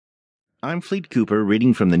I'm Fleet Cooper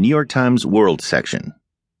reading from the New York Times World section.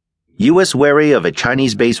 U.S. wary of a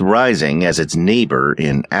Chinese base rising as its neighbor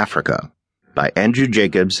in Africa by Andrew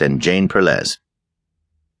Jacobs and Jane Perlez.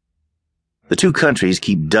 The two countries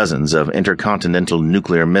keep dozens of intercontinental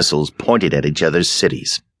nuclear missiles pointed at each other's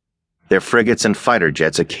cities. Their frigates and fighter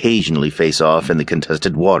jets occasionally face off in the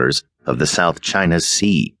contested waters of the South China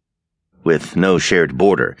Sea. With no shared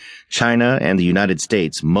border, China and the United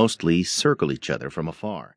States mostly circle each other from afar.